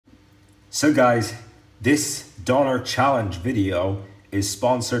So guys, this dollar challenge video is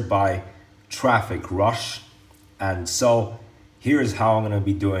sponsored by Traffic Rush, and so here's how I'm going to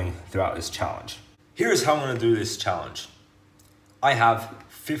be doing throughout this challenge. Here's how I'm going to do this challenge. I have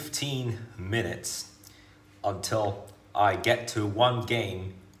 15 minutes until I get to one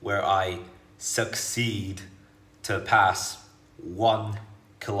game where I succeed to pass 1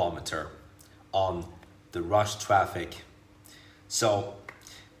 kilometer on the rush traffic. So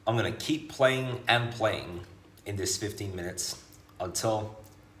I'm gonna keep playing and playing in this 15 minutes until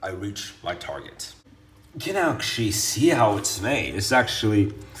I reach my target. You can actually see how it's made. It's actually,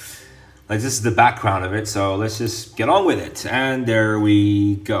 like, this is the background of it, so let's just get on with it. And there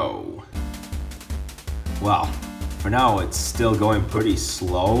we go. Well, for now it's still going pretty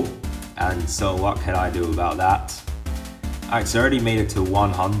slow, and so what can I do about that? Alright, so I already made it to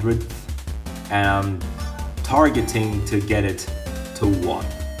 100th, and I'm targeting to get it to 1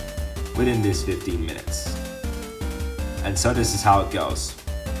 within this 15 minutes. And so this is how it goes.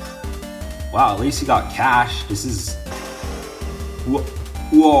 Wow, at least you got cash. This is...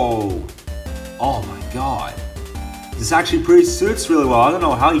 Whoa. Oh my god. This actually pretty suits really well. I don't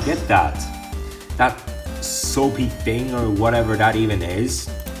know how you get that. That soapy thing or whatever that even is.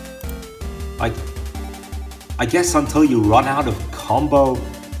 Like, I guess until you run out of combo,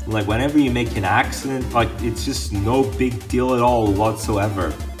 like whenever you make an accident, like it's just no big deal at all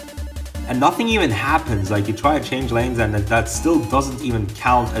whatsoever. And nothing even happens. Like, you try to change lanes and that still doesn't even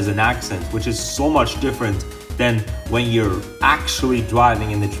count as an accident, which is so much different than when you're actually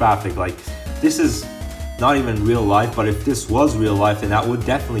driving in the traffic. Like, this is not even real life, but if this was real life, then that would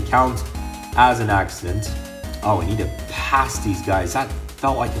definitely count as an accident. Oh, we need to pass these guys. That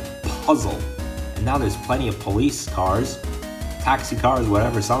felt like a puzzle. And now there's plenty of police cars, taxi cars,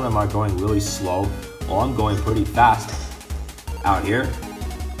 whatever. Some of them are going really slow. Well, I'm going pretty fast out here.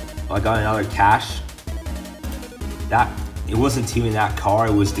 I got another cash. It wasn't even that car,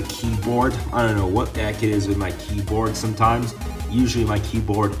 it was the keyboard. I don't know what the heck it is with my keyboard sometimes. Usually my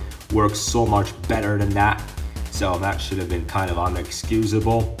keyboard works so much better than that. So that should have been kind of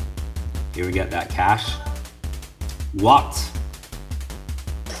unexcusable. Here we get that cash. What?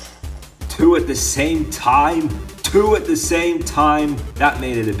 2 at the same time? 2 at the same time? That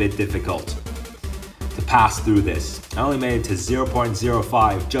made it a bit difficult to pass through this. I only made it to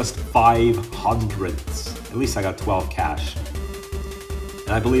 0.05, just 500ths. At least I got 12 cash. And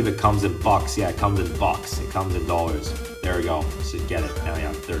I believe it comes in bucks. Yeah, it comes in bucks. It comes in dollars. There we go. Should get it. Now we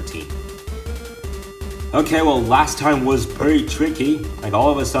have 13. Okay, well, last time was pretty tricky. Like,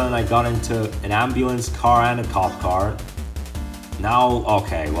 all of a sudden I got into an ambulance car and a cop car. Now,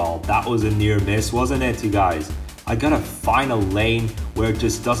 okay, well, that was a near miss, wasn't it, you guys? I gotta find a lane where it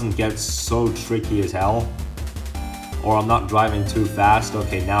just doesn't get so tricky as hell. Or I'm not driving too fast.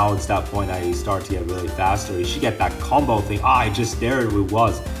 Okay, now it's that point I start to get really fast. Or you should get that combo thing. There it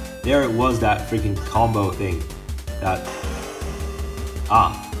was. There it was, that freaking combo thing.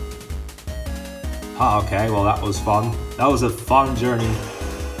 Okay, well, that was fun. That was a fun journey.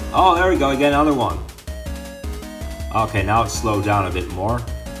 Oh, there we go, I get another one. Okay, now it's slowed down a bit more.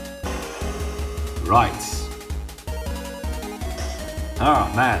 Right.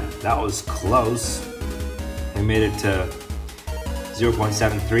 Oh man, that was close. We made it to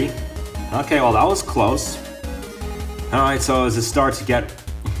 0.73. Okay, well, that was close. Alright, so as it starts to get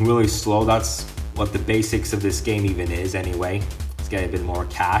really slow, that's what the basics of this game even is anyway. Let's get a bit more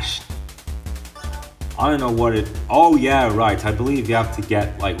cash. I don't know what it... Oh yeah, right. I believe you have to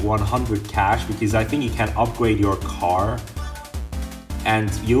get like 100 cash because I think you can upgrade your car.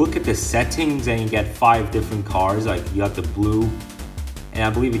 And you look at the settings and you get 5 different cars. Like, you got the blue. And I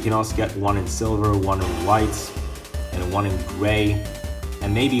believe you can also get 1 in silver, 1 in white, and 1 in gray,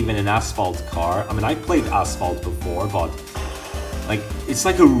 and maybe even an asphalt car. I mean, I played asphalt before, but like, it's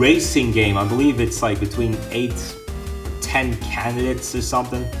like a racing game. I believe it's like between 8 or 10 candidates or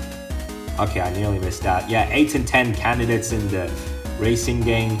something. Okay, I nearly missed that. Yeah, 8 and 10 candidates in the racing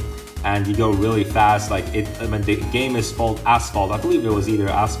game, and you go really fast. Like, I mean, the game is called Asphalt. I believe it was either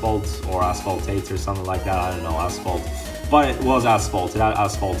Asphalt or Asphalt 8 or something like that. I don't know, Asphalt. But it was Asphalt. It had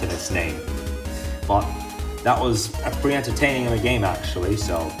Asphalt in its name. But that was pretty entertaining in the game, actually.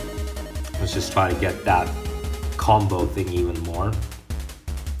 So let's just try to get that combo thing even more.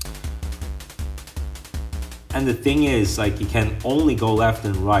 And the thing is, like, you can only go left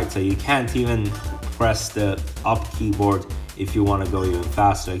and right. So you can't even press the up keyboard if you want to go even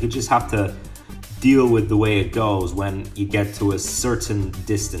faster. You just have to deal with the way it goes when you get to a certain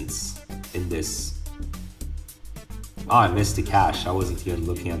distance in this. Oh, I missed the cash. I wasn't even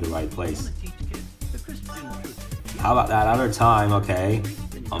looking at the right place. How about that other time? Okay.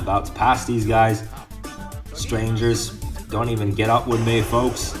 I'm about to pass these guys. Strangers, don't even get up with me,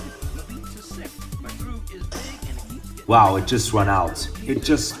 folks. Wow, it just ran out. It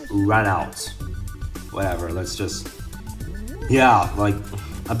just ran out. Whatever, let's just... Yeah, like,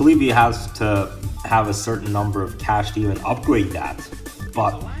 I believe he has to have a certain number of cash to even upgrade that.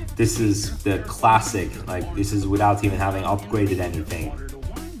 But this is the classic, like, this is without even having upgraded anything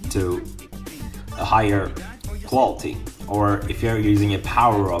to a higher quality. Or if you're using a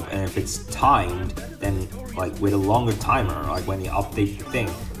power-up and if it's timed, then like with a longer timer, like when you update the thing,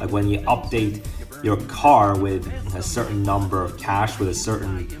 like when you update your car with a certain number of cash, with a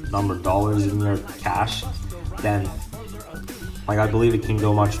certain number of dollars in your cash, then like I believe it can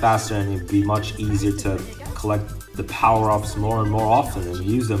go much faster and it'd be much easier to collect the power-ups more and more often and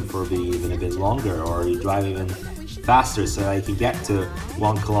use them for even a bit longer, or you drive even faster so that you can get to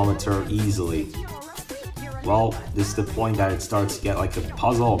 1 kilometer easily. Well, this is the point that it starts to get like a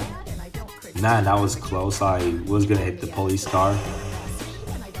puzzle. Man, that was close. I was gonna hit the police car.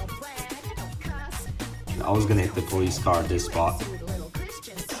 I was gonna hit the police car at this spot.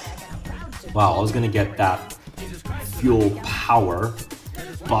 Wow, I was gonna get that fuel power,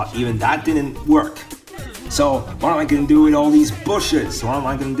 but even that didn't work. So what am I gonna do with all these bushes? What am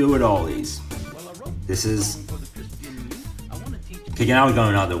I gonna do with all these? This is... Okay, now we got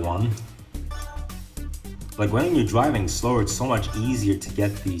another one. Like when you're driving slower, it's so much easier to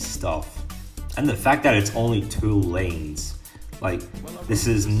get these stuff. And the fact that it's only 2 lanes. Like, this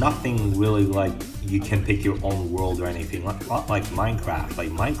is nothing really like you can pick your own world or anything. Not like Minecraft. Like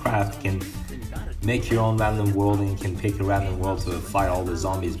Minecraft can make your own random world and you can pick a random world to fight all the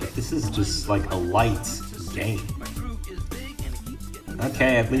zombies. But this is just like a light game.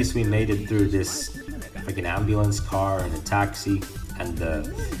 Okay, at least we made it through this freaking ambulance car and a taxi and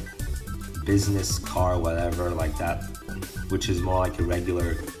the business car, whatever, like that, which is more like a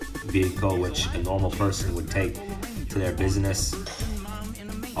regular vehicle which a normal person would take to their business.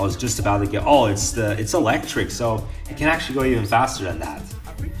 I was just about to get... Oh, it's electric, so it can actually go even faster than that.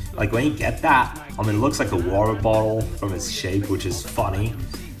 Like when you get that, I mean, it looks like a water bottle from its shape, which is funny,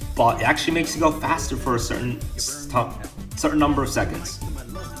 but it actually makes you go faster for a certain number of seconds,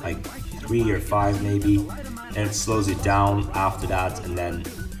 like 3 or 5 maybe, and it slows it down after that, and then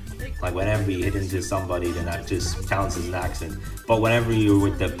like whenever you hit into somebody, then that just counts as an accident. But whenever you're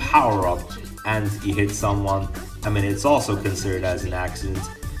with the power up and you hit someone, I mean, it's also considered as an accident,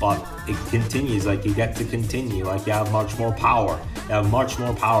 but it continues, like you get to continue, like you have much more power. You have much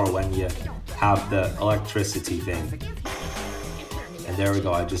more power when you have the electricity thing. And there we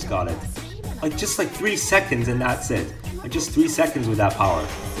go, I just got it. Like just like 3 seconds and that's it. Like just 3 seconds with that power.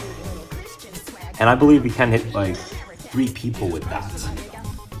 And I believe we can hit like 3 people with that,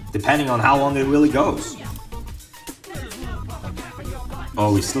 depending on how long it really goes.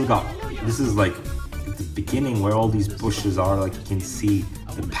 Oh, we still got... This is like at the beginning where all these bushes are, like you can see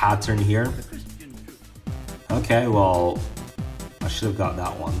the pattern here. Okay, well, I should have got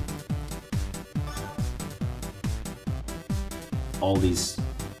that one. All these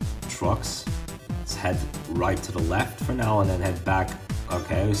trucks. Let's head right to the left for now and then head back.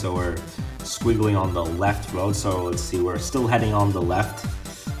 Okay, so we're squiggling on the left road, so let's see, we're still heading on the left.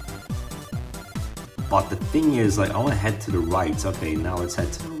 But the thing is, like, I want to head to the right. Okay, now let's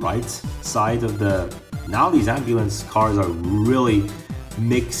head to the right side of the... Now these ambulance cars are really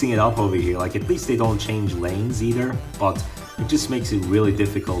mixing it up over here. Like, at least they don't change lanes either, but it just makes it really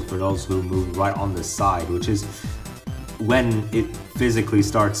difficult for those who move right on the side, which is when it physically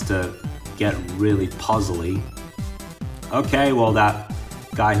starts to get really puzzly. Okay, well, that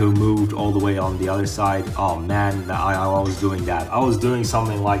guy who moved all the way on the other side, oh man, I was doing that. I was doing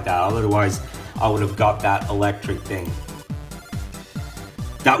something like that, otherwise I would have got that electric thing.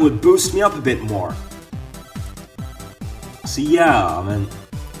 That would boost me up a bit more. So yeah, I mean,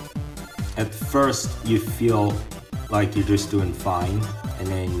 at first you feel like you're just doing fine, and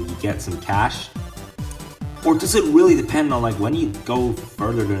then you get some cash. Or does it really depend on like when you go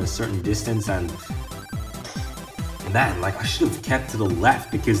further than a certain distance? And man, like I should have kept to the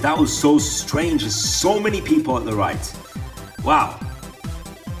left because that was so strange. There's so many people at the right. Wow.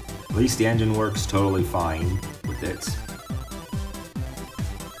 At least the engine works totally fine with it.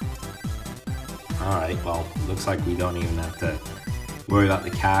 Alright, well, looks like we don't even have to worry about the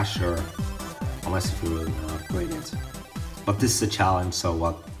cash, or unless if we really want to upgrade it. But this is a challenge, so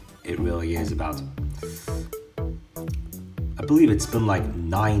what it really is about. I believe it's been like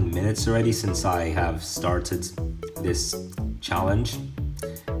 9 minutes already since I have started this challenge,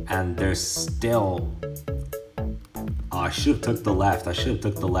 and there's still... I should have took the left. I should have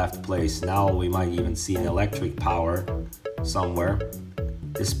took the left place. Now we might even see an electric power somewhere.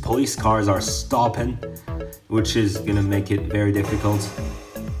 these police cars are stopping, which is gonna make it very difficult.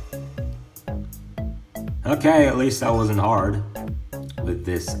 Okay, at least that wasn't hard with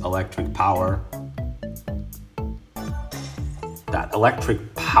this electric power. That electric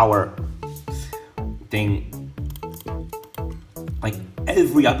power thing, like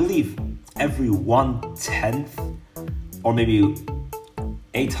I believe every 1/10 or maybe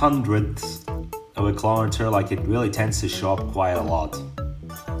 800th of a kilometer, like it really tends to show up quite a lot.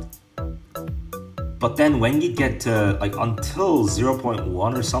 But then when you get to like until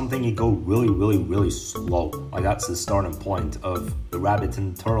 0.1 or something, you go really slow. Like that's the starting point of the rabbit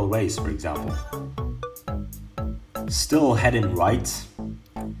and turtle race, for example. Still heading right.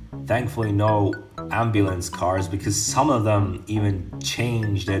 Thankfully no ambulance cars, because some of them even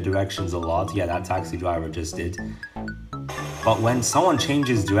change their directions a lot. Yeah, that taxi driver just did. But when someone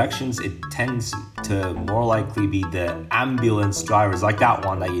changes directions, it tends to more likely be the ambulance drivers, like that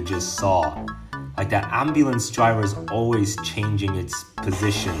one that you just saw. Like that ambulance driver is always changing its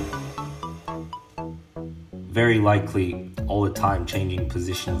position. Very likely all the time changing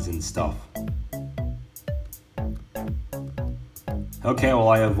positions and stuff. Okay, well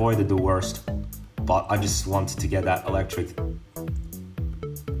I avoided the worst, but I just wanted to get that electric.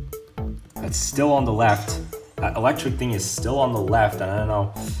 That's still on the left. That electric thing is still on the left, and I don't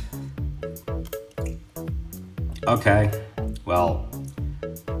know. Okay, well,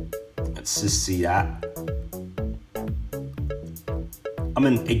 let's just see that. I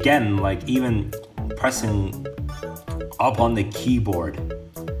mean, again, like even pressing up on the keyboard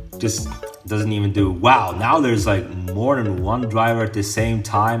just doesn't even do. Wow, now there's like more than one driver at the same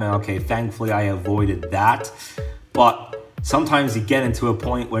time, and okay, thankfully I avoided that. But sometimes you get into a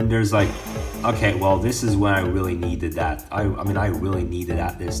point when there's like, okay, well, this is when I really needed that. I mean, I really needed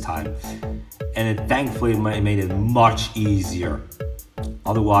that this time. And it thankfully made it much easier.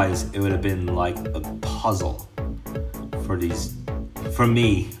 Otherwise, it would have been like a puzzle for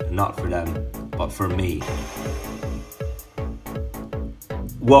me, not for them, but for me.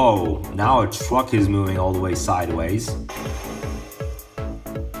 Whoa, now a truck is moving all the way sideways.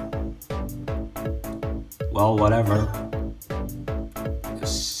 Well, whatever.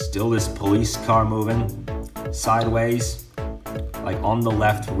 There's still this police car moving sideways, like on the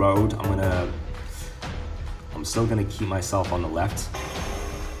left road. I'm still gonna keep myself on the left.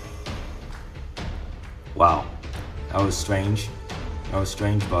 Wow, that was strange. That was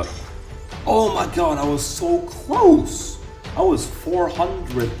strange, but oh my god, I was so close. I was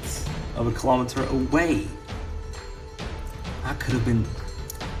 400th of a kilometer away. That could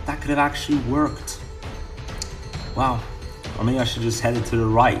have actually worked. Wow. Or maybe I should just head it to the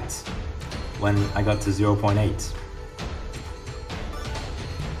right when I got to 0.8.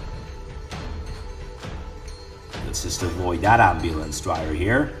 Let's just avoid that ambulance driver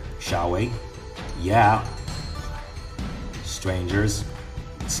here, shall we? Yeah. Strangers,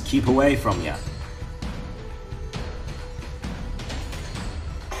 let's keep away from you.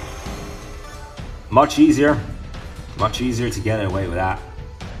 Much easier to get away with that.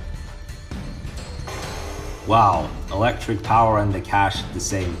 Wow, electric power and the cash at the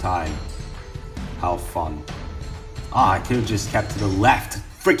same time. How fun. Ah, I could have just kept to the left.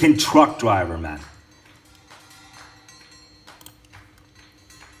 Freaking truck driver, man.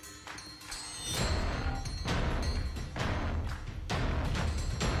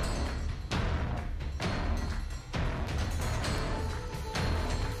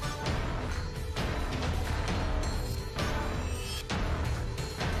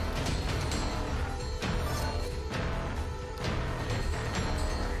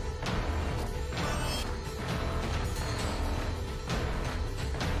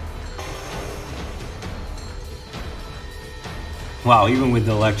 Wow, even with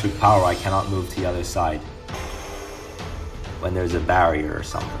the electric power, I cannot move to the other side when there's a barrier or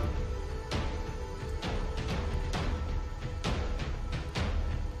something.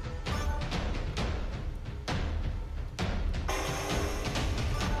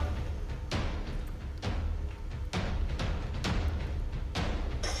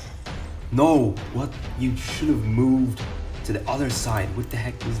 No, what? You should have moved to the other side. What the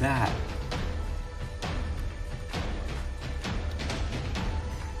heck was that?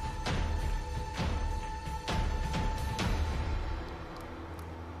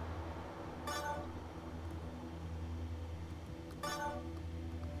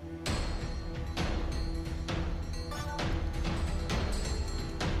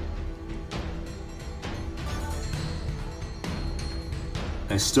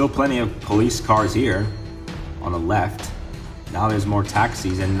 There's still plenty of police cars here on the left. Now there's more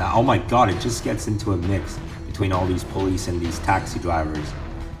taxis, and oh my god, it just gets into a mix between all these police and these taxi drivers.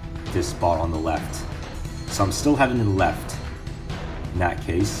 this spot on the left. So I'm still heading to the left in that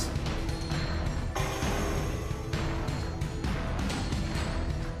case.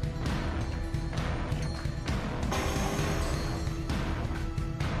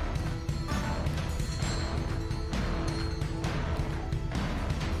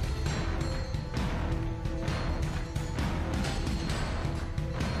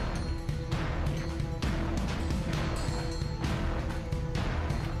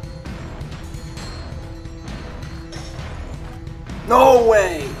 No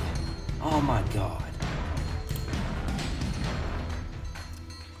way! Oh my God.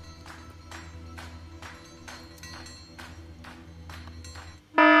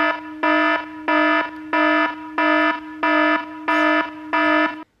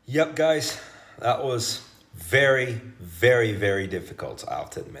 Yep, guys, that was very, very, very difficult, I'll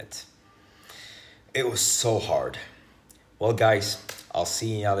have to admit. It was so hard. Well, guys, I'll see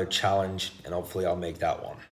you in another challenge, and hopefully I'll make that one.